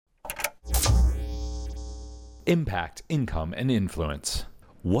Impact, income, and influence.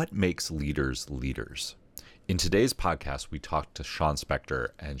 What makes leaders leaders? In today's podcast, we talked to Sean Spector,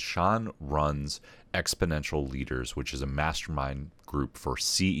 and Sean runs Exponential Leaders, which is a mastermind group for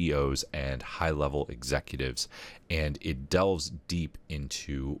CEOs and high-level executives, and it delves deep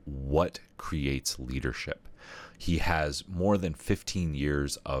into what creates leadership. He has more than 15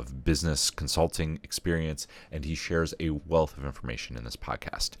 years of business consulting experience, and he shares a wealth of information in this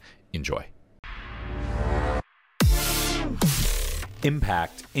podcast. Enjoy.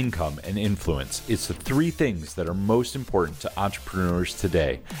 Impact, income, and influence. It's the three things that are most important to entrepreneurs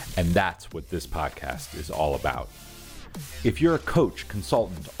today, and that's what this podcast is all about. If you're a coach,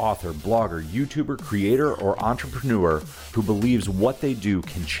 consultant, author, blogger, YouTuber, creator, or entrepreneur who believes what they do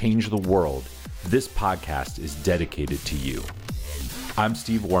can change the world, this podcast is dedicated to you. I'm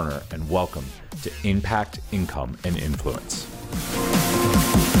Steve Warner, and welcome to Impact, Income, and Influence.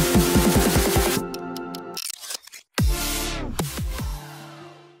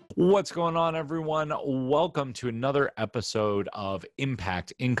 What's going on, everyone? Welcome to another episode of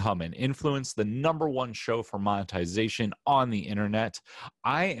Impact, Income, and Influence, the #1 show for monetization on the internet.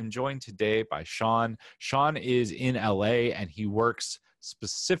 I am joined today by Sean. Sean is in LA, and he works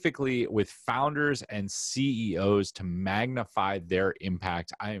specifically with founders and CEOs to magnify their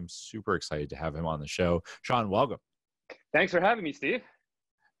impact. I am super excited to have him on the show. Sean, welcome. Thanks for having me, Steve.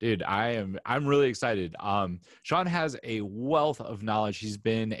 Dude, I'm really excited. Sean has a wealth of knowledge. He's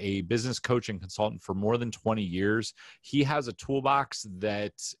been a business coach and consultant for more than 20 years. He has a toolbox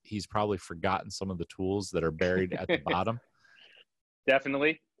that he's probably forgotten some of the tools that are buried at the bottom.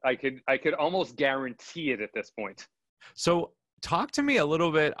 Definitely. I could almost guarantee it at this point. So talk to me a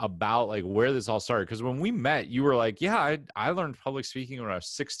little bit about like where this all started. Because when we met, you were like, yeah, I learned public speaking when I was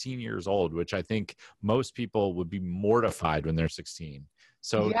 16 years old, which I think most people would be mortified when they're 16.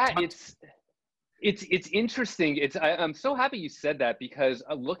 So yeah, it's interesting. I'm so happy you said that because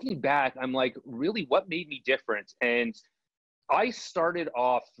looking back, I'm like, really, what made me different? And I started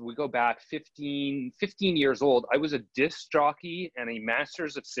off, we go back 15 years old. I was a disc jockey and a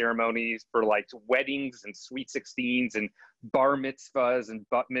master's of ceremonies for like weddings and sweet 16s and bar mitzvahs and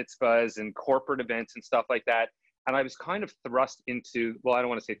bat mitzvahs and corporate events and stuff like that. And I was kind of thrust into, well, I don't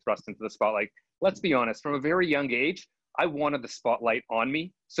want to say thrust into the spotlight. Let's be honest, from a very young age, I wanted the spotlight on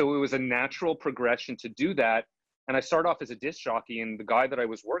me. So it was a natural progression to do that. And I started off as a disc jockey, and the guy that I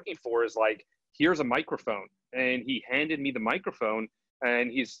was working for is like, here's a microphone. And he handed me the microphone,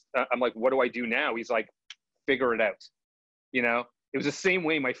 and I'm like, what do I do now? He's like, figure it out. You know, it was the same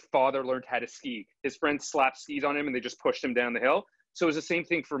way my father learned how to ski. His friends slapped skis on him and they just pushed him down the hill. So it was the same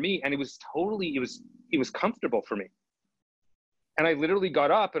thing for me. And it was comfortable for me. And I literally got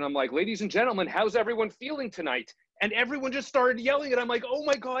up and I'm like, ladies and gentlemen, how's everyone feeling tonight? And everyone just started yelling, and I'm like, oh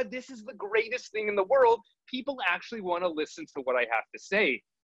my God, this is the greatest thing in the world. People actually want to listen to what I have to say.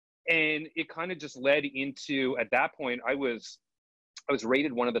 And it kind of just led into, at that point, I was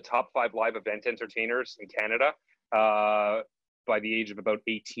rated one of the top 5 live event entertainers in Canada by the age of about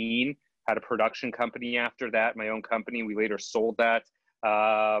 18. Had a production company after that, my own company. We later sold that.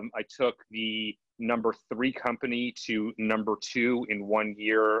 I took the #3 company to #2 in 1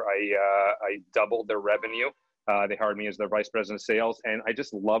 year. I doubled their revenue. They hired me as their vice president of sales, and I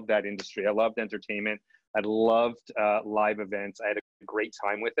just loved that industry. I loved entertainment. I loved live events. I had a great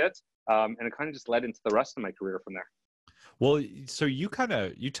time with it, and it kind of just led into the rest of my career from there. Well, so you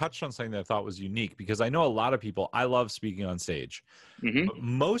touched on something that I thought was unique, because I know a lot of people, I love speaking on stage. Mm-hmm. But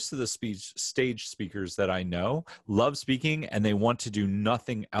most of the stage speakers that I know love speaking and they want to do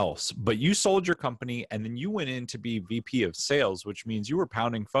nothing else. But you sold your company and then you went in to be VP of sales, which means you were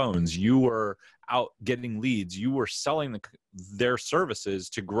pounding phones, you were out getting leads, you were selling their services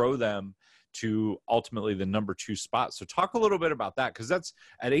to grow them to ultimately the #2 spot. So talk a little bit about that, because that's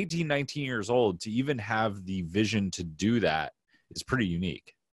at 18, 19 years old, to even have the vision to do that is pretty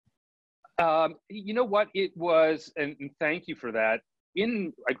unique. You know what it was, and thank you for that.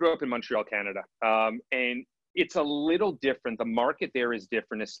 I grew up in Montreal, Canada, and it's a little different. The market there is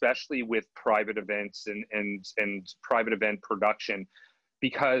different, especially with private events and private event production,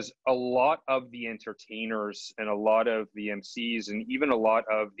 because a lot of the entertainers and a lot of the MCs and even a lot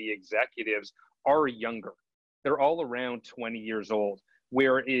of the executives are younger. They're all around 20 years old,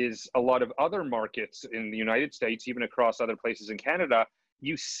 whereas a lot of other markets in the United States, even across other places in Canada,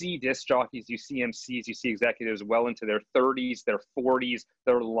 you see disc jockeys, you see MCs, you see executives well into their 30s, their 40s,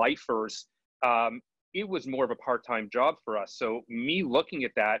 they're lifers. It was more of a part-time job for us. So me looking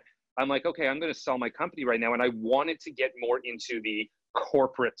at that, I'm like, okay, I'm going to sell my company right now. And I wanted to get more into the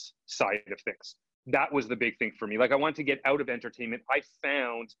corporate side of things. That was the big thing for me. Like, I wanted to get out of entertainment. I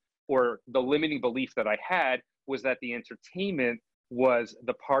found, or the limiting belief that I had was that the entertainment was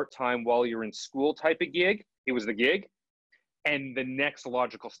the part-time while you're in school type of gig. It was the gig. And the next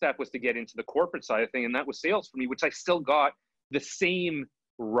logical step was to get into the corporate side of thing. And that was sales for me, which I still got the same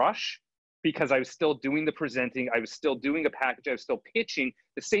rush because I was still doing the presenting. I was still doing a package. I was still pitching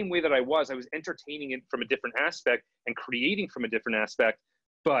the same way that I was entertaining it from a different aspect and creating from a different aspect,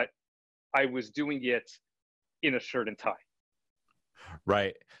 but I was doing it in a shirt and tie.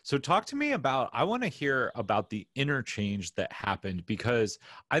 Right. So talk to me about, I want to hear about the interchange that happened, because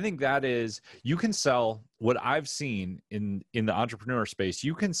I think that is, you can sell what I've seen in the entrepreneur space.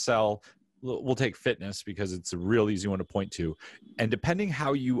 You can sell, we'll take fitness because it's a real easy one to point to. And depending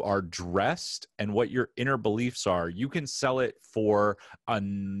how you are dressed and what your inner beliefs are, you can sell it for a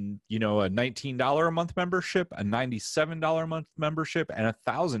 $19 a month membership, a $97 a month membership, and a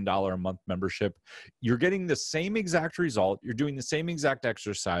 $1,000 a month membership. You're getting the same exact result. You're doing the same exact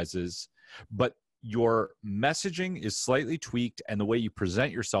exercises, but your messaging is slightly tweaked and the way you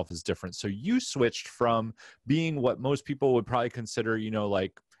present yourself is different. So you switched from being what most people would probably consider,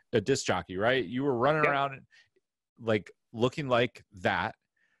 like a disc jockey, right? You were running around like looking like that.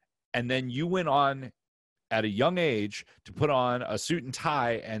 And then you went on at a young age to put on a suit and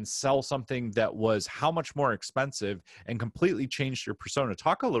tie and sell something that was how much more expensive and completely changed your persona.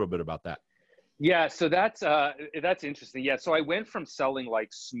 Talk a little bit about that. Yeah, so that's interesting. Yeah, so I went from selling like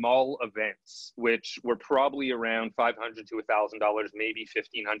small events, which were probably around $500 to $1,000, maybe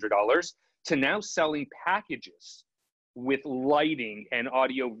 $1,500, to now selling packages with lighting and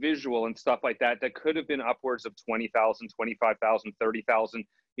audio visual and stuff like that could have been upwards of $20,000, $25,000,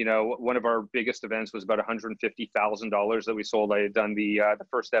 $30,000. One of our biggest events was about $150,000 that we sold. I had done the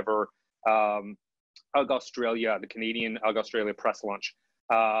first ever UGG Australia, the Canadian UGG Australia press launch.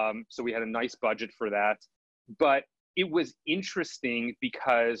 So we had a nice budget for that. But it was interesting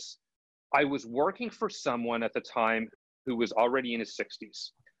because I was working for someone at the time who was already in his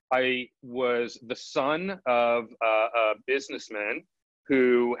 60s. I was the son of a businessman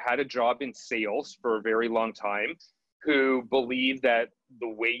who had a job in sales for a very long time, who believed that the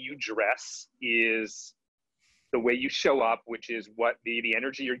way you dress is the way you show up, which is what the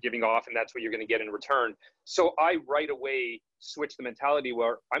energy you're giving off, and that's what you're going to get in return. So I right away switched the mentality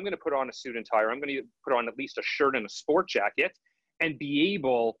where I'm going to put on a suit and tie, or I'm going to put on at least a shirt and a sport jacket and be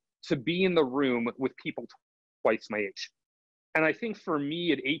able to be in the room with people twice my age. And I think for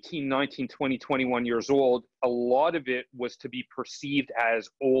me at 18, 19, 20, 21 years old, a lot of it was to be perceived as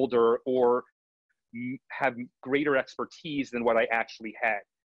older or have greater expertise than what I actually had.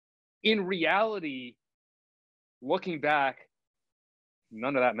 In reality, looking back,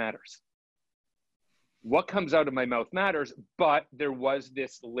 none of that matters. What comes out of my mouth matters, but there was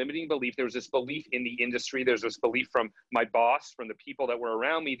this limiting belief. There was this belief in the industry. There's this belief from my boss, from the people that were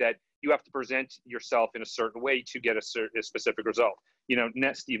around me, that you have to present yourself in a certain way to get a specific result.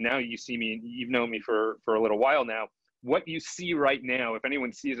 Steve, now you see me, you've known me for a little while now. What you see right now, if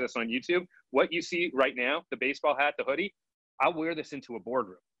anyone sees this on YouTube, what you see right now, the baseball hat, the hoodie, I'll wear this into a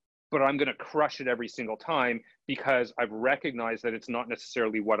boardroom, but I'm going to crush it every single time because I've recognized that it's not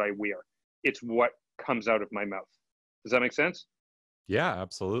necessarily what I wear. It's what comes out of my mouth. Does that make sense? Yeah,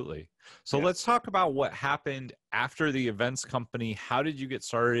 absolutely. So let's talk about what happened after the events company. How did you get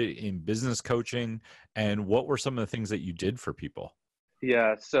started in business coaching, and what were some of the things that you did for people?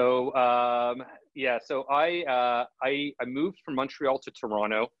 Yeah. So I moved from Montreal to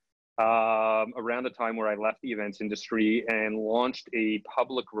Toronto around the time where I left the events industry and launched a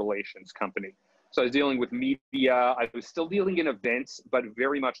public relations company. So I was dealing with media. I was still dealing in events, but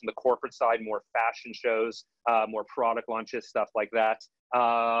very much on the corporate side, more fashion shows, more product launches, stuff like that.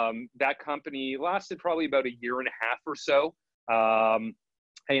 That company lasted probably about a year and a half or so. I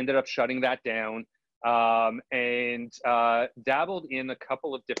ended up shutting that down and dabbled in a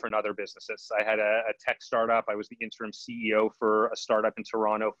couple of different other businesses. I had a tech startup. I was the interim CEO for a startup in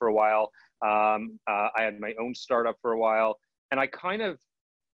Toronto for a while. I had my own startup for a while. And I kind of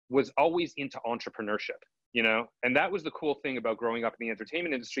was always into entrepreneurship, and that was the cool thing about growing up in the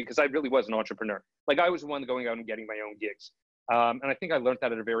entertainment industry, because I really was an entrepreneur. Like, I was the one going out and getting my own gigs. And I think I learned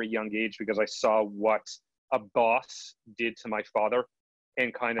that at a very young age because I saw what a boss did to my father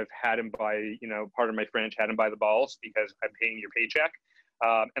and kind of had him by, pardon my French, had him by the balls because I'm paying your paycheck.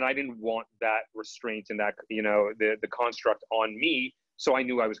 And I didn't want that restraint and that, the construct on me. So I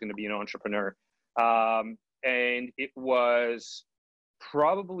knew I was going to be an entrepreneur. And it was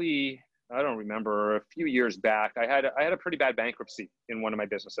probably, I don't remember, a few years back, I had a pretty bad bankruptcy in one of my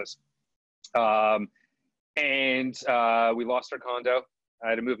businesses. And we lost our condo. I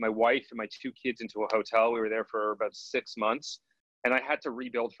had to move my wife and my two kids into a hotel. We were there for about 6 months. and I had to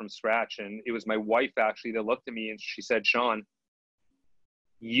rebuild from scratch. And it was my wife actually that looked at me and she said, Sean,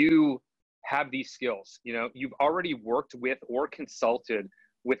 you have these skills. You know, you've already worked with or consulted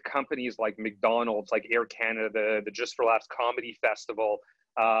with companies like McDonald's, like Air Canada, the Just for Laughs Comedy Festival.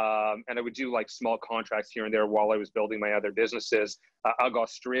 And I would do like small contracts here and there while I was building my other businesses, UGG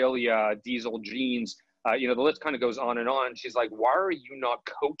Australia, Diesel Jeans, you know, the list kind of goes on and on. She's like, why are you not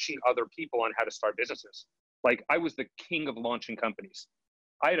coaching other people on how to start businesses? Like, I was the king of launching companies.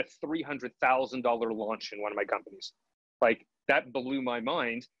 I had a $300,000 launch in one of my companies. Like, that blew my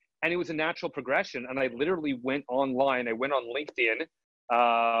mind. And it was a natural progression. And I literally went online. I went on LinkedIn,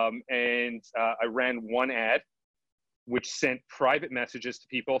 and I ran one ad, which sent private messages to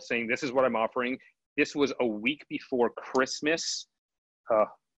people saying, this is what I'm offering. This was a week before Christmas.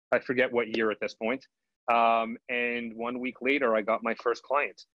 I forget what year at this point. And 1 week later, I got my first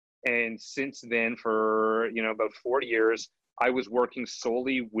client. And since then, for, you know, about 4 years, I was working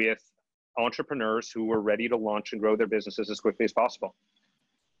solely with entrepreneurs who were ready to launch and grow their businesses as quickly as possible.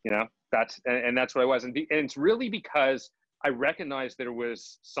 You know, that's what I was. And it's really because I recognized there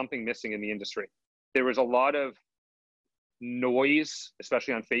was something missing in the industry. There was a lot of noise,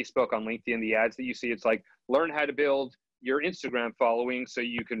 especially on Facebook, on LinkedIn, the ads that you see. It's like, learn how to build your Instagram following so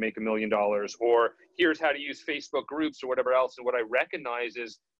you can make $1 million, or here's how to use Facebook groups or whatever else. And what I recognize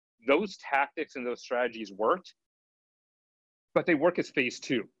is those tactics and those strategies worked, but they work as phase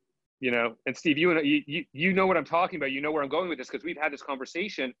two, you know? And Steve, you know what I'm talking about. You know where I'm going with this, because we've had this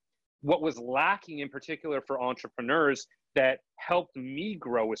conversation. What was lacking in particular for entrepreneurs that helped me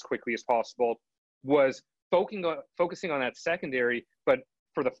grow as quickly as possible was focusing on that secondary. But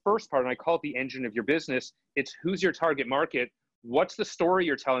for the first part, and I call it the engine of your business, it's who's your target market, what's the story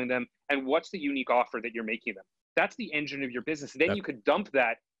you're telling them, and what's the unique offer that you're making them. That's the engine of your business. Then you could dump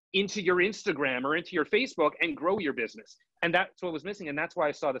that into your Instagram or into your Facebook and grow your business. And that's what was missing. And that's why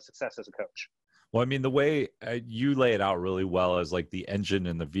I saw the success as a coach. Well, I mean, the way you lay it out really well as like the engine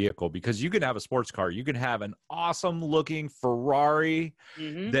and the vehicle, because you can have a sports car, you can have an awesome looking Ferrari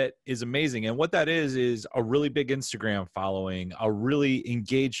that is amazing. And what that is a really big Instagram following, a really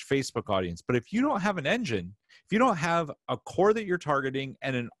engaged Facebook audience. But if you don't have an engine, if you don't have a core that you're targeting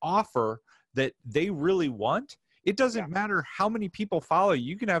and an offer that they really want, it doesn't matter how many people follow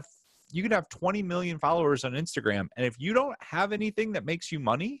you. You can have 20 million followers on Instagram. And if you don't have anything that makes you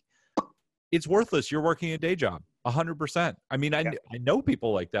money, it's worthless. You're working a day job, 100%. I mean, I know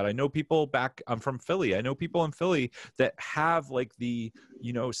people like that. I know people I'm from Philly. I know people in Philly that have like the,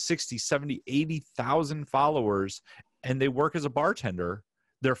 60, 70, 80,000 followers, and they work as a bartender.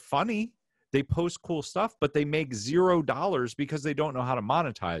 They're funny. They post cool stuff, but they make $0 because they don't know how to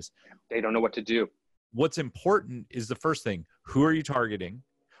monetize. They don't know what to do. What's important is the first thing. Who are you targeting?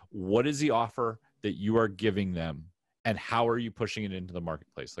 What is the offer that you are giving them? And how are you pushing it into the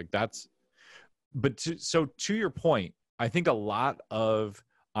marketplace? Like that's, so to your point, I think a lot of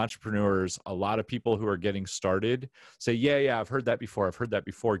entrepreneurs, a lot of people who are getting started say, yeah, I've heard that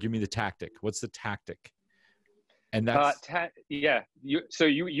before. Give me the tactic. What's the tactic? And that's You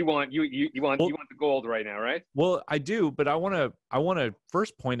want the gold right now, right? Well, I do, but I want to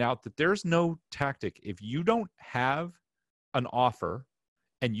first point out that there's no tactic. If you don't have an offer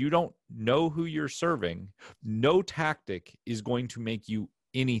and you don't know who you're serving, no tactic is going to make you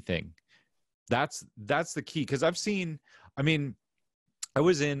anything. That's the key. Because I was in a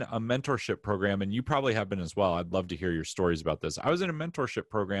mentorship program, and you probably have been as well. I'd love to hear your stories about this. I was in a mentorship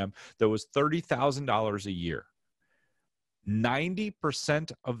program that was $30,000 a year.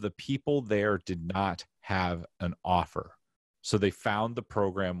 90% of the people there did not have an offer. So they found the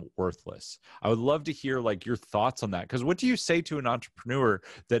program worthless. I would love to hear like your thoughts on that. Because what do you say to an entrepreneur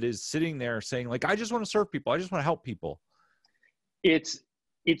that is sitting there saying like, I just want to serve people. I just want to help people. It's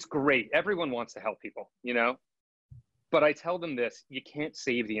great. Everyone wants to help people, but I tell them this, you can't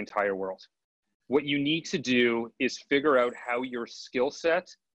save the entire world. What you need to do is figure out how your skill set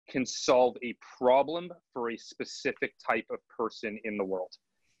can solve a problem for a specific type of person in the world.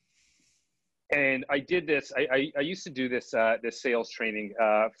 And I did this. I used to do this sales training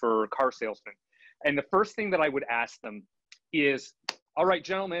for car salesmen. And the first thing that I would ask them is, all right,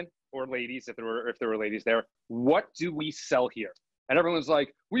 gentlemen or ladies, if there were ladies there, what do we sell here? And everyone's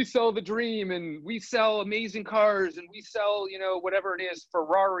like, we sell the dream, and we sell amazing cars, and we sell, whatever it is,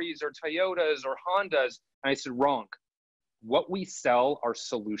 Ferraris or Toyotas or Hondas. And I said, wrong. What we sell are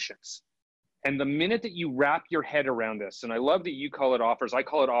solutions. And the minute that you wrap your head around this, and I love that you call it offers, I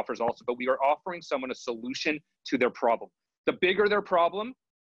call it offers also, but we are offering someone a solution to their problem. The bigger their problem,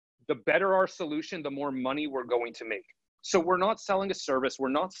 the better our solution, the more money we're going to make. So we're not selling a service. We're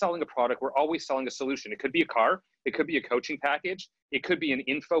not selling a product. We're always selling a solution. It could be a car. It could be a coaching package. It could be an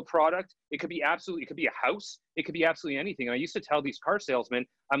info product. It could be a house. It could be absolutely anything. And I used to tell these car salesmen,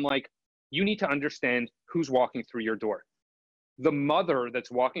 I'm like, you need to understand who's walking through your door. The mother that's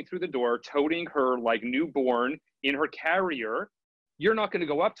walking through the door, toting her like newborn in her carrier, you're not going to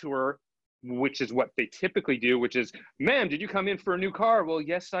go up to her, which is what they typically do, which is, ma'am, did you come in for a new car? Well,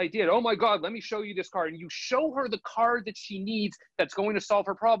 yes, I did. Oh my God, let me show you this car. And you show her the car that she needs that's going to solve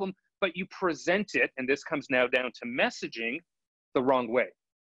her problem, but you present it, and this comes now down to messaging, the wrong way.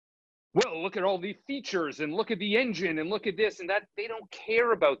 Well, look at all the features and look at the engine and look at this and that. They don't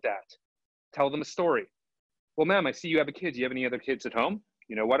care about that. Tell them a story. Well, ma'am, I see you have a kid. Do you have any other kids at home?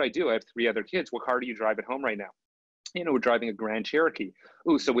 You know what? I do. I have 3 other kids. What car do you drive at home right now? You know, we're driving a Grand Cherokee.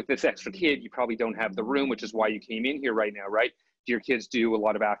 Ooh, so with this extra kid, you probably don't have the room, which is why you came in here right now, right? Do your kids do a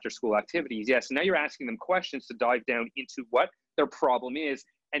lot of after-school activities? Yes. Now you're asking them questions to dive down into what their problem is.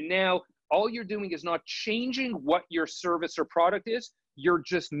 And now all you're doing is not changing what your service or product is. You're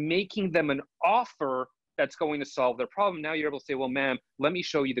just making them an offer that's going to solve their problem. Now you're able to say, well, ma'am, let me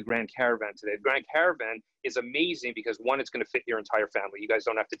show you the Grand Caravan today. The Grand Caravan is amazing because 1, it's going to fit your entire family. You guys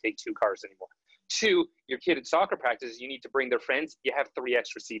don't have to take 2 cars anymore. 2, your kid at soccer practice, you need to bring their friends. You have 3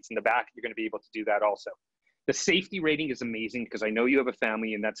 extra seats in the back. You're going to be able to do that also. The safety rating is amazing because I know you have a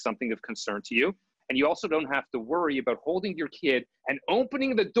family and that's something of concern to you. And you also don't have to worry about holding your kid and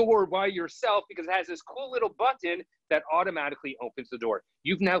opening the door by yourself because it has this cool little button that automatically opens the door.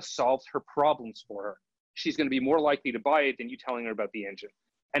 You've now solved her problems for her. She's going to be more likely to buy it than you telling her about the engine.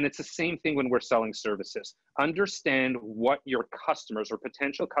 And it's the same thing when we're selling services. Understand what your customers or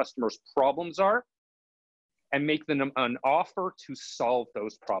potential customers' problems are and make them an offer to solve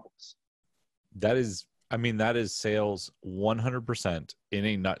those problems. That is sales 100% in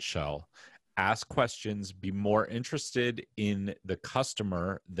a nutshell. Ask questions, be more interested in the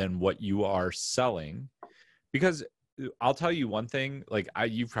customer than what you are selling. Because I'll tell you one thing,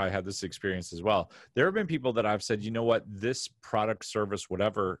 you've probably had this experience as well. There have been people that I've said, you know what, this product, service,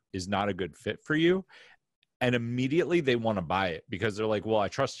 whatever is not a good fit for you. And immediately they want to buy it because they're like, well, I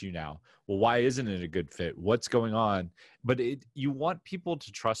trust you now. Well, why isn't it a good fit? What's going on? But you want people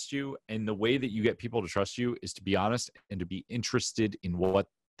to trust you. And the way that you get people to trust you is to be honest and to be interested in what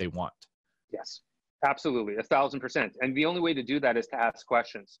they want. Yes, absolutely. 1,000%. And the only way to do that is to ask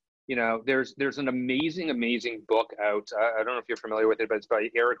questions. You know, there's an amazing book out. I don't know if you're familiar with it, but it's by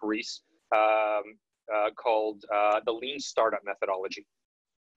Eric Ries called The Lean Startup Methodology.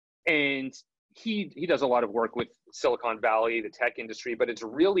 And he does a lot of work with Silicon Valley, the tech industry, but it's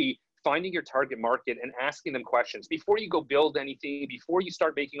really finding your target market and asking them questions. Before you go build anything, before you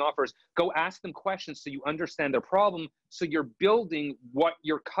start making offers, go ask them questions so you understand their problem, so you're building what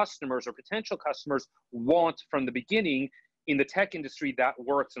your customers or potential customers want from the beginning. In the tech industry, that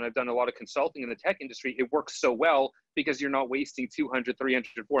works, and I've done a lot of consulting in the tech industry. It works so well because you're not wasting $200,000, $300,000,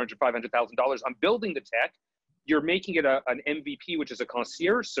 $400,000, $500,000 on building the tech. You're making it an MVP, which is a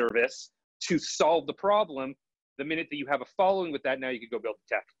concierge service, to solve the problem. The minute that you have a following with that, now you can go build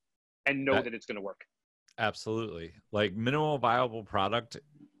the tech and know that it's going to work. Absolutely. Like minimal viable product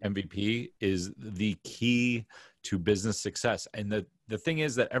MVP is the key to business success. And the thing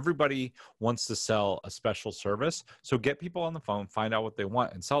is that everybody wants to sell a special service. So get people on the phone, find out what they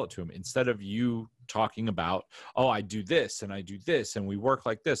want and sell it to them instead of you talking about, oh, I do this and I do this and we work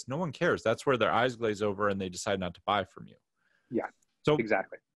like this. No one cares. That's where their eyes glaze over and they decide not to buy from you. Yeah, so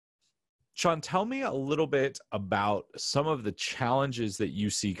exactly. Sean, tell me a little bit about some of the challenges that you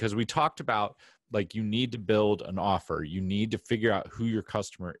see, because we talked about like you need to build an offer. You need to figure out who your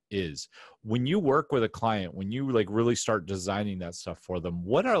customer is. When you work with a client, when you like really start designing that stuff for them,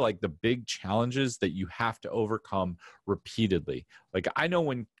 what are like the big challenges that you have to overcome repeatedly? Like I know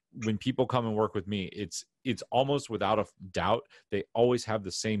when people come and work with me, it's almost without a doubt, they always have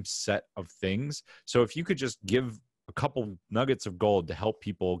the same set of things. So if you could just give a couple nuggets of gold to help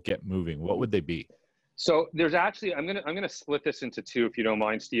people get moving, what would they be? So there's actually, I'm gonna split this into 2, if you don't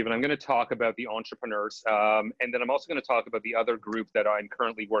mind, Steve. And I'm gonna talk about the entrepreneurs, and then I'm also gonna talk about the other group that I'm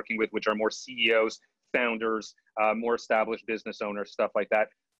currently working with, which are more CEOs, founders, more established business owners, stuff like that.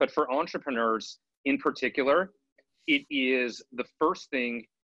 But for entrepreneurs in particular, it is the first thing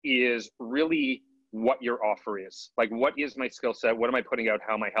is really what your offer is. Like, what is my skill set? What am I putting out?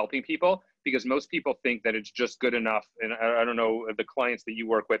 How am I helping people? Because most people think that it's just good enough. And I don't know the clients that you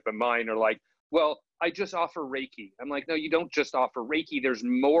work with, but mine are like, well, I just offer Reiki. I'm like, no, you don't just offer Reiki. There's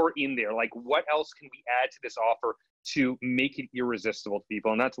more in there. Like, what else can we add to this offer to make it irresistible to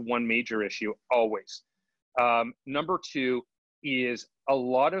people? And that's one major issue always. Number 2 is a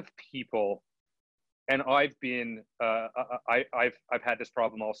lot of people, and I've been, I've had this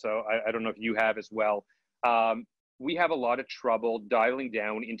problem also. I don't know if you have as well. We have a lot of trouble dialing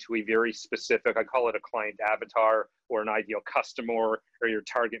down into a very specific, I call it a client avatar or an ideal customer or your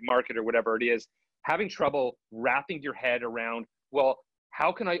target market or whatever it is, having trouble wrapping your head around, well,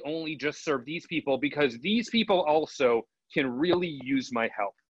 how can I only just serve these people because these people also can really use my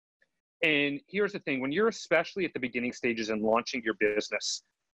help. And here's the thing, when you're especially at the beginning stages and launching your business,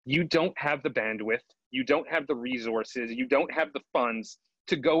 you don't have the bandwidth, you don't have the resources, you don't have the funds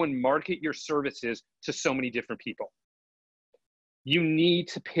to go and market your services to so many different people. You need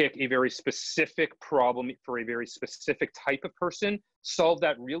to pick a very specific problem for a very specific type of person, solve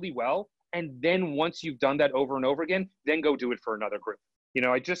that really well, and then once you've done that over and over again, then go do it for another group. You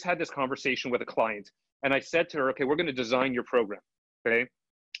know, I just had this conversation with a client and I said to her, okay, we're going to design your program, okay?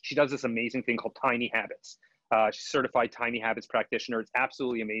 She does this amazing thing called Tiny Habits. She's a certified Tiny Habits practitioner. It's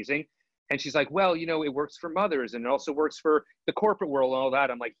absolutely amazing. And she's like, well, you know, it works for mothers and it also works for the corporate world and all that.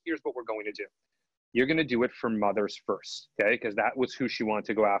 I'm like, here's what we're going to do. You're going to do it for mothers first, okay? Because that was who she wanted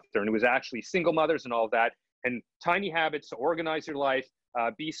to go after. And it was actually single mothers and all of that. And Tiny Habits to organize your life,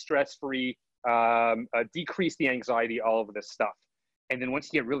 be stress-free, decrease the anxiety, all of this stuff. And then once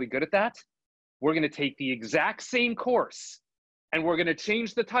you get really good at that, we're going to take the exact same course and we're going to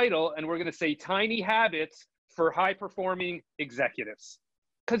change the title and we're going to say Tiny Habits for High-Performing Executives.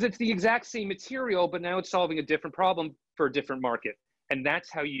 Because it's the exact same material, but now it's solving a different problem for a different market. And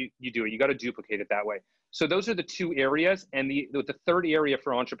that's how you do it. You got to duplicate it that way. So those are the two areas. And the third area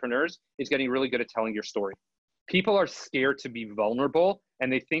for entrepreneurs is getting really good at telling your story. People are scared to be vulnerable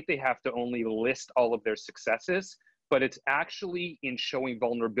and they think they have to only list all of their successes, but it's actually in showing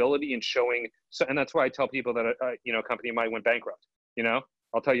vulnerability and showing, so, and that's why I tell people that, a company of mine went bankrupt. You know,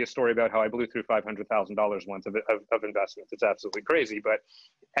 I'll tell you a story about how I blew through $500,000 once of investments. It's absolutely crazy, but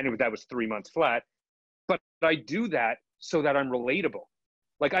anyway, that was 3 months flat. But I do that so that I'm relatable.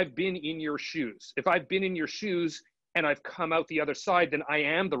 Like I've been in your shoes. If I've been in your shoes and I've come out the other side, then I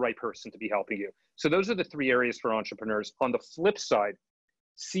am the right person to be helping you. So those are the three areas for entrepreneurs. On the flip side,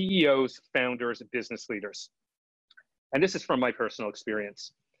 CEOs, founders, business leaders. And this is from my personal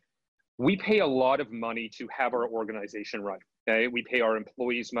experience. We pay a lot of money to have our organization run. Okay? We pay our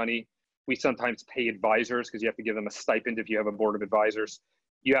employees money. We sometimes pay advisors because you have to give them a stipend if you have a board of advisors.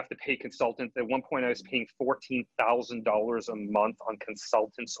 You have to pay consultants. At one point, I was paying $14,000 a month on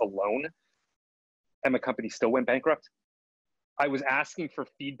consultants alone, and my company still went bankrupt. I was asking for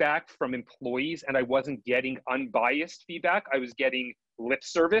feedback from employees, and I wasn't getting unbiased feedback. I was getting lip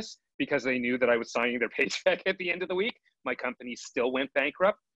service because they knew that I was signing their paycheck at the end of the week. My company still went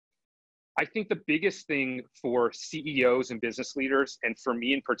bankrupt. I think the biggest thing for CEOs and business leaders, and for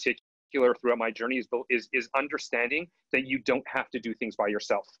me in particular throughout my journey, is understanding that you don't have to do things by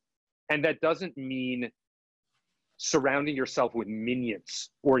yourself. And that doesn't mean surrounding yourself with minions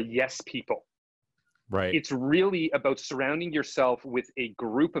or yes people. Right. It's really about surrounding yourself with a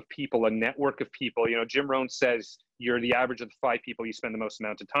group of people, a network of people. You know, Jim Rohn says you're the average of the 5 people you spend the most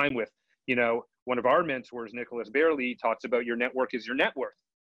amount of time with. You know, one of our mentors, Nicholas Bailey, talks about your network is your net worth.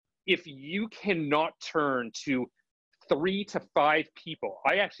 If you cannot turn to 3 to 5 people,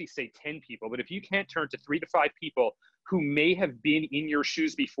 I actually say 10 people, but if you can't turn to 3 to 5 people who may have been in your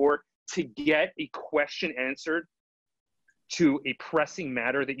shoes before to get a question answered to a pressing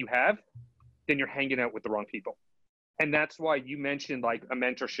matter that you have, then you're hanging out with the wrong people. And that's why you mentioned like a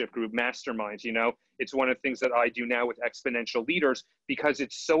mentorship group, masterminds, you know, it's one of the things that I do now with exponential leaders because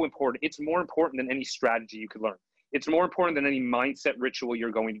it's so important. It's more important than any strategy you could learn. It's more important than any mindset ritual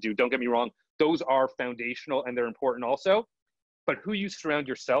you're going to do. Don't get me wrong. Those are foundational and they're important also. But who you surround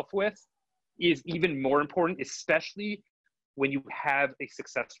yourself with is even more important, especially when you have a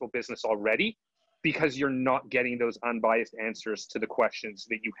successful business already, because you're not getting those unbiased answers to the questions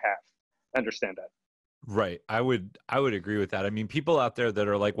that you have. Understand that. Right. I would agree with that. I mean, people out there that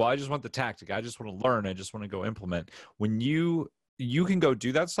are like, well, I just want the tactic. I just want to learn. I just want to go implement. When you can go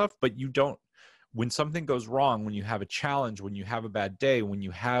do that stuff, but you don't, when something goes wrong, when you have a challenge, when you have a bad day, when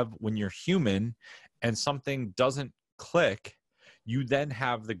you're human and something doesn't click, you then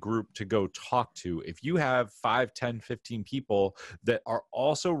have the group to go talk to. If you have 5, 10, 15 people that are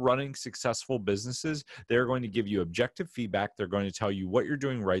also running successful businesses, they're going to give you objective feedback. They're going to tell you what you're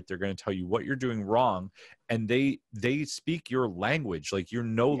doing right. They're going to tell you what you're doing wrong. And they speak your language. Like you're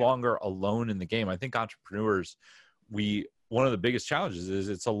no longer alone in the game. I think entrepreneurs, one of the biggest challenges is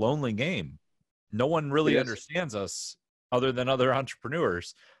it's a lonely game. No one really understands us other than other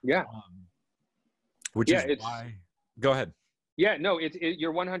entrepreneurs. Yeah. Which is why, go ahead. Yeah, no,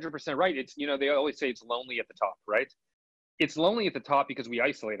 you're 100% right. It's, you know, they always say it's lonely at the top, right? It's lonely at the top because we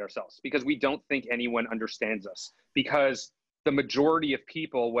isolate ourselves, because we don't think anyone understands us, because the majority of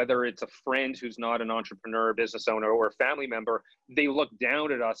people, whether it's a friend who's not an entrepreneur, business owner, or a family member, they look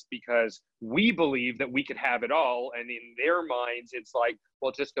down at us because we believe that we could have it all. And in their minds, it's like,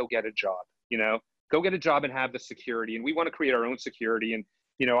 well, just go get a job, go get a job and have the security. And we want to create our own security. And,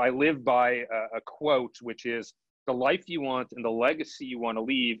 I live by a quote, which is, the life you want and the legacy you want to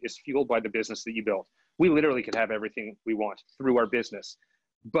leave is fueled by the business that you build. We literally could have everything we want through our business.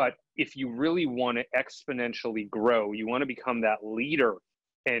 But if you really want to exponentially grow, you want to become that leader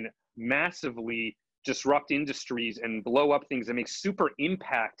and massively disrupt industries and blow up things and make super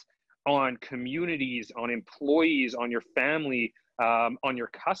impact on communities, on employees, on your family, on your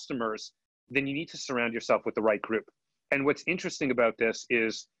customers, then you need to surround yourself with the right group. And what's interesting about this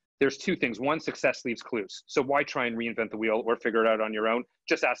is there's two things. One, success leaves clues. So why try and reinvent the wheel or figure it out on your own?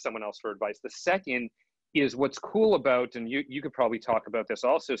 Just ask someone else for advice. The second is what's cool about, and you could probably talk about this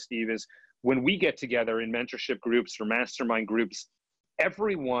also, Steve, is when we get together in mentorship groups or mastermind groups,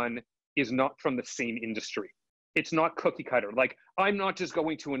 everyone is not from the same industry. It's not cookie cutter. Like, I'm not just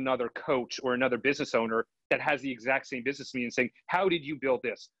going to another coach or another business owner that has the exact same business me and saying, how did you build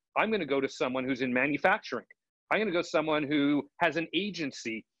this? I'm going to go to someone who's in manufacturing. I'm going to go to someone who has an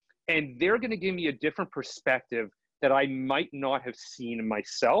agency, and they're going to give me a different perspective that I might not have seen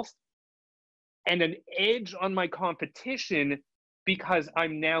myself, and an edge on my competition because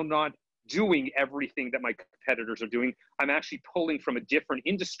I'm now not doing everything that my competitors are doing. I'm actually pulling from a different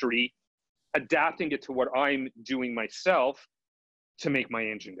industry, adapting it to what I'm doing myself to make my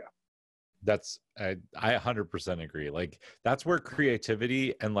engine go. That's, I 100% agree. Like, that's where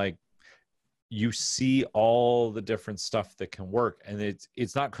creativity and like, you see all the different stuff that can work, and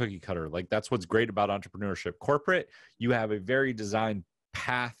it's not cookie cutter. Like, that's what's great about entrepreneurship. Corporate, you have a very designed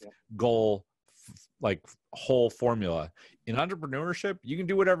path, goal, like whole formula. In entrepreneurship, you can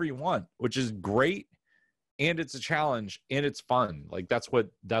do whatever you want, which is great, and it's a challenge, and it's fun. Like, that's what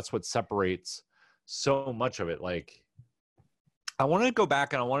separates so much of it. Like, I want to go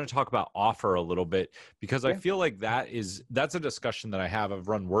back and I want to talk about offer a little bit, because I feel like that's a discussion that I have. I've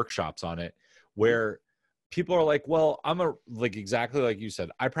run workshops on it where people are like, well, like exactly like you said,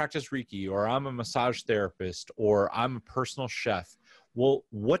 I practice Reiki, or I'm a massage therapist, or I'm a personal chef. Well,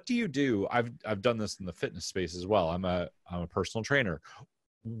 what do you do? I've done this in the fitness space as well. I'm a personal trainer.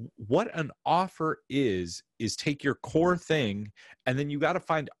 What an offer is take your core thing, and then you got to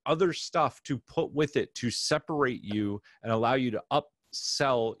find other stuff to put with it to separate you and allow you to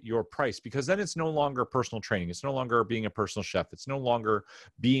upsell your price, because then it's no longer personal training. It's no longer being a personal chef. It's no longer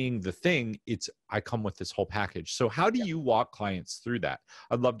being the thing. It's, I come with this whole package. So how do you walk clients through that?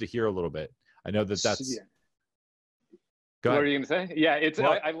 I'd love to hear a little bit. I know that's Go ahead. What are you going to say? Yeah, it's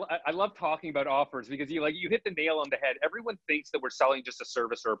I love talking about offers, because you hit the nail on the head. Everyone thinks that we're selling just a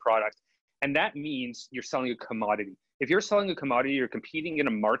service or a product, and that means you're selling a commodity. If you're selling a commodity, you're competing in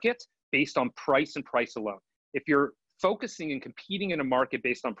a market based on price and price alone. If you're focusing and competing in a market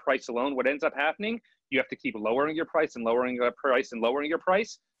based on price alone, what ends up happening, you have to keep lowering your price and lowering your price and lowering your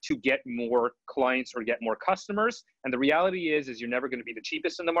price to get more clients or get more customers. And the reality is you're never going to be the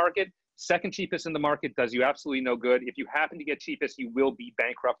cheapest in the market. Second cheapest in the market does you absolutely no good. If you happen to get cheapest, you will be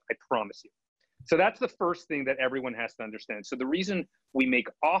bankrupt, I promise you. So that's the first thing that everyone has to understand. So the reason we make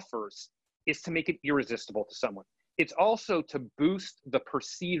offers is to make it irresistible to someone. It's also to boost the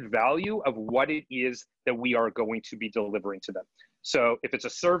perceived value of what it is that we are going to be delivering to them. So if it's a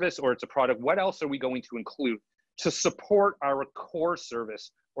service or it's a product, what else are we going to include to support our core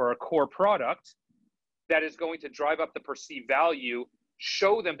service or our core product that is going to drive up the perceived value,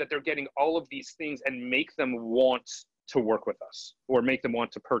 show them that they're getting all of these things, and make them want to work with us or make them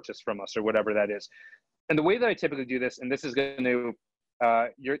want to purchase from us or whatever that is. And the way that I typically do this, and this is going to,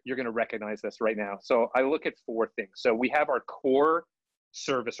 you're going to recognize this right now. So I look at four things. So we have our core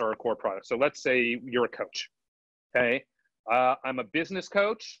service or our core product. So let's say you're a coach, okay? I'm a business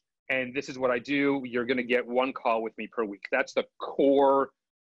coach, and this is what I do. You're going to get one call with me per week. That's the core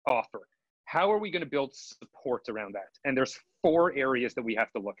offer. How are we going to build support around that? And there's four areas that we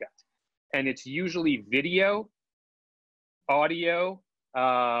have to look at. And it's usually video, audio,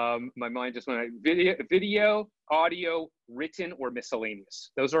 my mind just went video, audio, written, or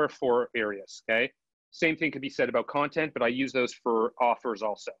miscellaneous. Those are our four areas, okay? Same thing could be said about content, but I use those for offers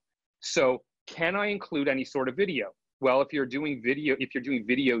also. So can I include any sort of video? Well, if you're doing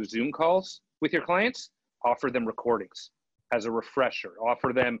video Zoom calls with your clients, offer them recordings as a refresher.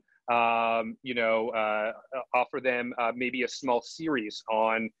 Offer them, maybe a small series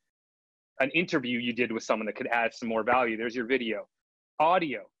on an interview you did with someone that could add some more value. There's your video.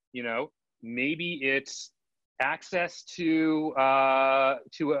 Audio, maybe it's access to a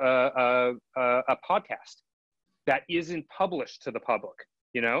podcast that isn't published to the public,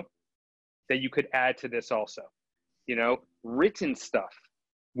 you know, that you could add to this also, you know, written stuff.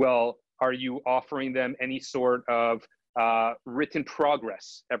 Well, are you offering them any sort of written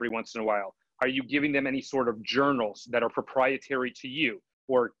progress every once in a while? Are you giving them any sort of journals that are proprietary to you,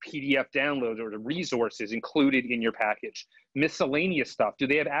 or PDF downloads or the resources included in your package? Miscellaneous stuff. Do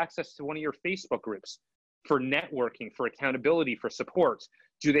they have access to one of your Facebook groups for networking, for accountability, for support?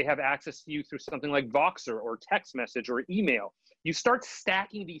 Do they have access to you through something like Voxer or text message or email? You start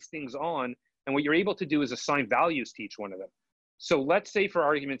stacking these things on, and what you're able to do is assign values to each one of them. So let's say, for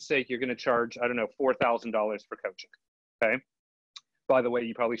argument's sake, you're going to charge, I don't know, $4,000 for coaching, okay? By the way,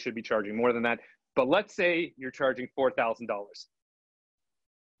 you probably should be charging more than that, but let's say you're charging $4,000.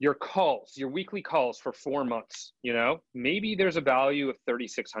 Your calls, your weekly calls for 4 months, you know, maybe there's a value of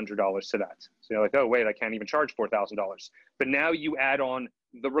 $3,600 to that. So you're like, oh, wait, I can't even charge $4,000. But now you add on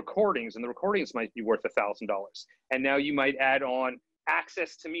the recordings, and the recordings might be worth $1,000. And now you might add on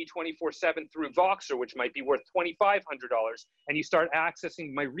access to me 24/7 through Voxer, which might be worth $2,500. And you start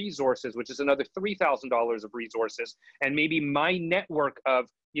accessing my resources, which is another $3,000 of resources. And maybe my network of,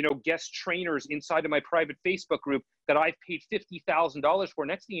 you know, guest trainers inside of my private Facebook group that I've paid $50,000 for.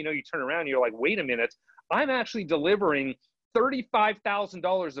 Next thing you know, you turn around and you're like, wait a minute, I'm actually delivering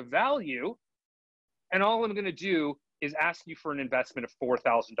 $35,000 of value. And all I'm going to do is ask you for an investment of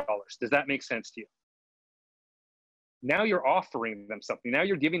 $4,000. Does that make sense to you? Now you're offering them something. Now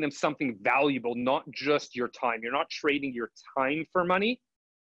you're giving them something valuable, not just your time. You're not trading your time for money.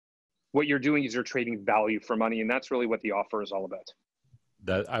 What you're doing is you're trading value for money. And that's really what the offer is all about.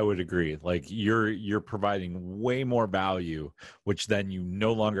 That I would agree. Like you're providing way more value, which then you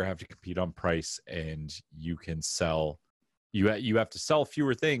no longer have to compete on price, and you can sell. You have to sell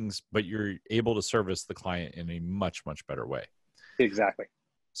fewer things, but you're able to service the client in a much, much better way. Exactly.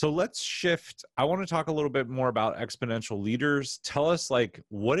 So let's shift. I want to talk a little bit more about Exponential Leaders. Tell us, like,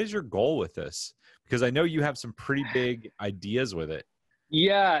 what is your goal with this? Because I know you have some pretty big ideas with it.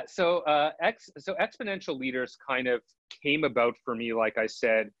 Yeah. So Exponential Leaders kind of came about for me, like I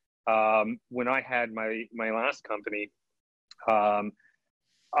said, when I had my last company.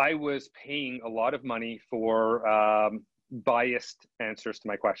 I was paying a lot of money for biased answers to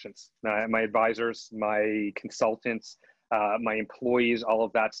my questions. My advisors, my consultants, my employees, all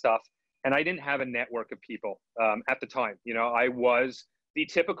of that stuff. And I didn't have a network of people at the time. You know, I was the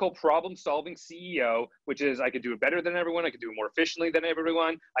typical problem-solving CEO, which is I could do it better than everyone. I could do it more efficiently than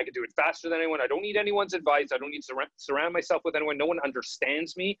everyone. I could do it faster than anyone. I don't need anyone's advice. I don't need to surround myself with anyone. No one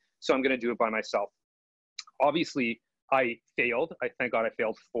understands me, so I'm going to do it by myself. Obviously, I failed. Thank God I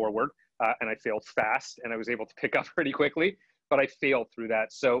failed forward, and I failed fast, and I was able to pick up pretty quickly, but I failed through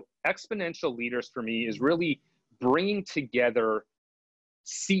that. So Exponential Leaders for me is really bringing together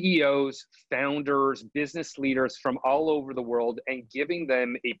CEOs, founders, business leaders from all over the world and giving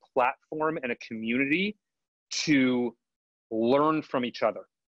them a platform and a community to learn from each other,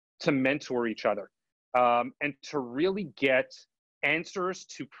 to mentor each other, and to really get answers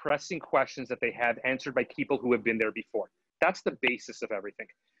to pressing questions that they have answered by people who have been there before. That's the basis of everything.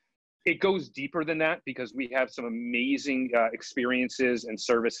 It goes deeper than that because we have some amazing experiences and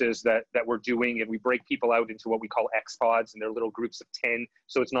services that we're doing, and we break people out into what we call X-Pods, and they're little groups of 10.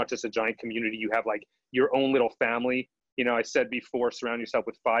 So it's not just a giant community. You have like your own little family. You know, I said before, surround yourself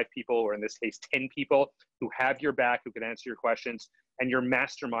with 5 people, or in this case, 10 people who have your back, who can answer your questions, and you're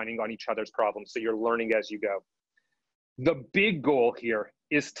masterminding on each other's problems. So you're learning as you go. The big goal here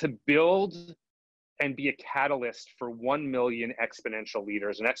is to build and be a catalyst for 1 million exponential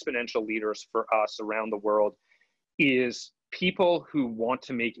leaders. And exponential leaders for us around the world is people who want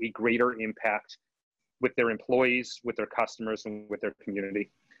to make a greater impact with their employees, with their customers, and with their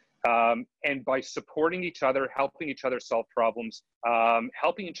community. And by supporting each other, helping each other solve problems,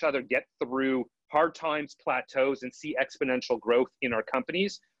 helping each other get through hard times, plateaus, and see exponential growth in our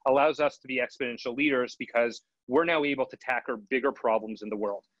companies allows us to be exponential leaders because we're now able to tackle bigger problems in the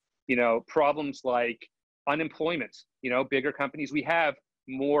world. You know, problems like unemployment, you know, bigger companies, we have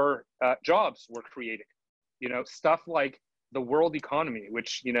more jobs we're creating, you know, stuff like the world economy,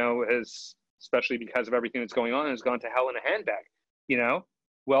 which, you know, has, especially because of everything that's going on, has gone to hell in a handbag, you know.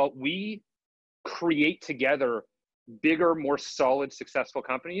 Well, we create together bigger, more solid, successful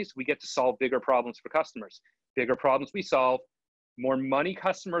companies. We get to solve bigger problems for customers. Bigger problems we solve, more money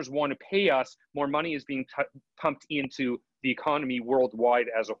customers want to pay us, more money is being pumped into the economy worldwide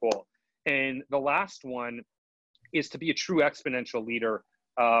as a whole. And the last one is to be a true exponential leader.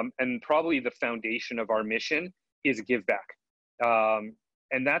 And probably the foundation of our mission is give back.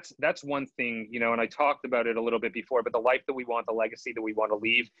 And that's one thing, you know, and I talked about it a little bit before, but the life that we want, the legacy that we want to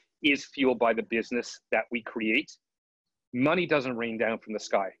leave is fueled by the business that we create. Money doesn't rain down from the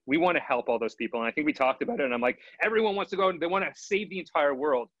sky. We want to help all those people. And I think we talked about it, and I'm like, everyone wants to go and they want to save the entire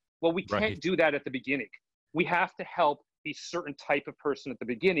world. Well, we can't do that at the beginning. We have to help a certain type of person at the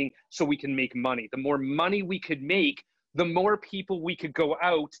beginning so we can make money. The more money we could make, the more people we could go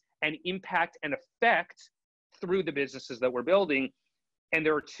out and impact and affect through the businesses that we're building. And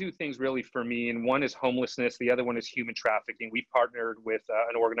there are two things really for me, and one is homelessness. The other one is human trafficking. We've partnered with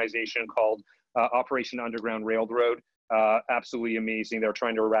an organization called Operation Underground Railroad. Absolutely amazing. They're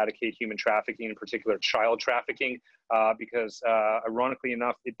trying to eradicate human trafficking, in particular child trafficking, because ironically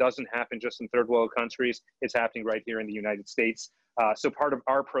enough, it doesn't happen just in third world countries. It's happening right here in the United States. So part of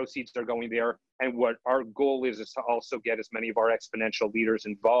our proceeds are going there. And what our goal is to also get as many of our exponential leaders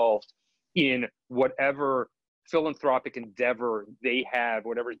involved in whatever philanthropic endeavor they have,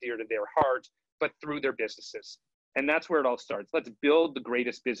 whatever's dear to their heart, but through their businesses. And that's where it all starts. Let's build the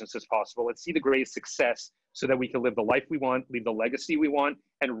greatest businesses possible. Let's see the greatest success so that we can live the life we want, leave the legacy we want,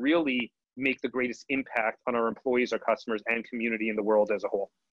 and really make the greatest impact on our employees, our customers, and community in the world as a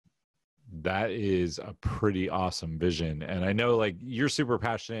whole. That is a pretty awesome vision. And I know like you're super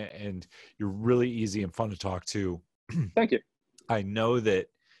passionate and you're really easy and fun to talk to. Thank you. I know that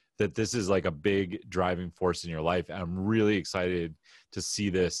this is like a big driving force in your life. And I'm really excited to see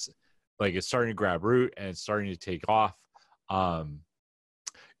this. Like it's starting to grab root and it's starting to take off.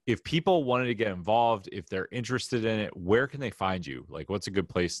 If people wanted to get involved, if they're interested in it, where can they find you? Like what's a good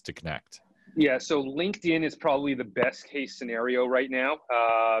place to connect? Yeah, so LinkedIn is probably the best case scenario right now.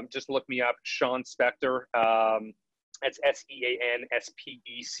 Just look me up, Sean Spector. That's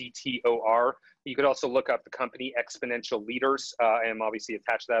SeanSpector. You could also look up the company Exponential Leaders. I'm obviously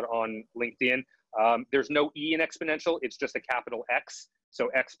attached to that on LinkedIn. There's no E in exponential. It's just a capital X. So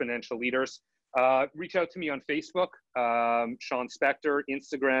Exponential Leaders. Reach out to me on Facebook, Sean Spector,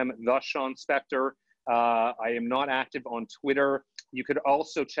 Instagram, The Sean Spector. I am not active on Twitter. You could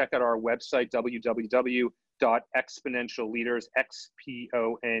also check out our website, www.exponentialleaders,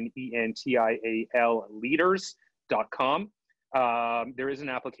 XPONENTIAL leaders.com. There is an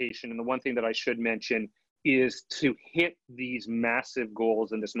application. And the one thing that I should mention is to hit these massive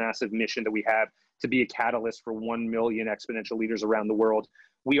goals and this massive mission that we have to be a catalyst for 1 million exponential leaders around the world.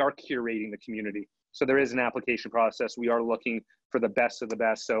 We are curating the community. So there is an application process. We are looking for the best of the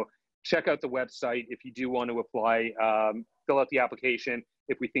best. So check out the website. If you do want to apply, fill out the application.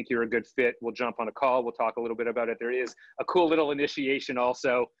 If we think you're a good fit, we'll jump on a call. We'll talk a little bit about it. There is a cool little initiation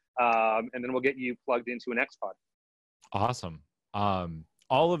also. And then we'll get you plugged into an XPod. Awesome.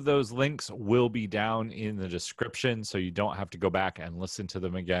 All of those links will be down in the description, so you don't have to go back and listen to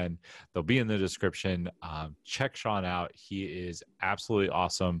them again. They'll be in the description. Check Sean out. He is absolutely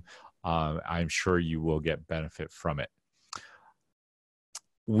awesome. I'm sure you will get benefit from it.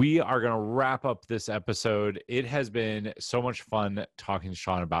 We are going to wrap up this episode. It has been so much fun talking to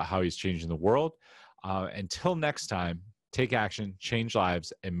Sean about how he's changing the world. Until next time, take action, change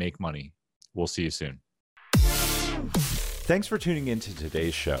lives, and make money. We'll see you soon. Thanks for tuning in to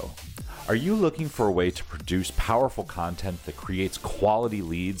today's show. Are you looking for a way to produce powerful content that creates quality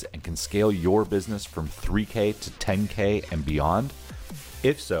leads and can scale your business from 3K to 10K and beyond?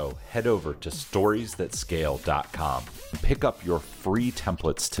 If so, head over to storiesthatscale.com and pick up your free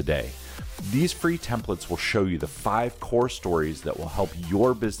templates today. These free templates will show you the 5 core stories that will help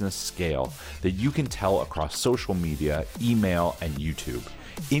your business scale that you can tell across social media, email, and YouTube.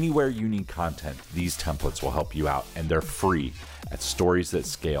 Anywhere you need content, these templates will help you out, and they're free at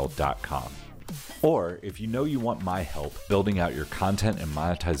storiesthatscale.com. Or if you know you want my help building out your content and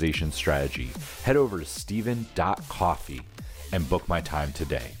monetization strategy, head over to steven.coffee and book my time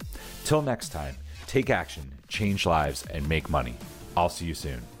today. Till next time, take action, change lives, and make money. I'll see you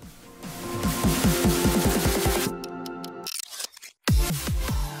soon.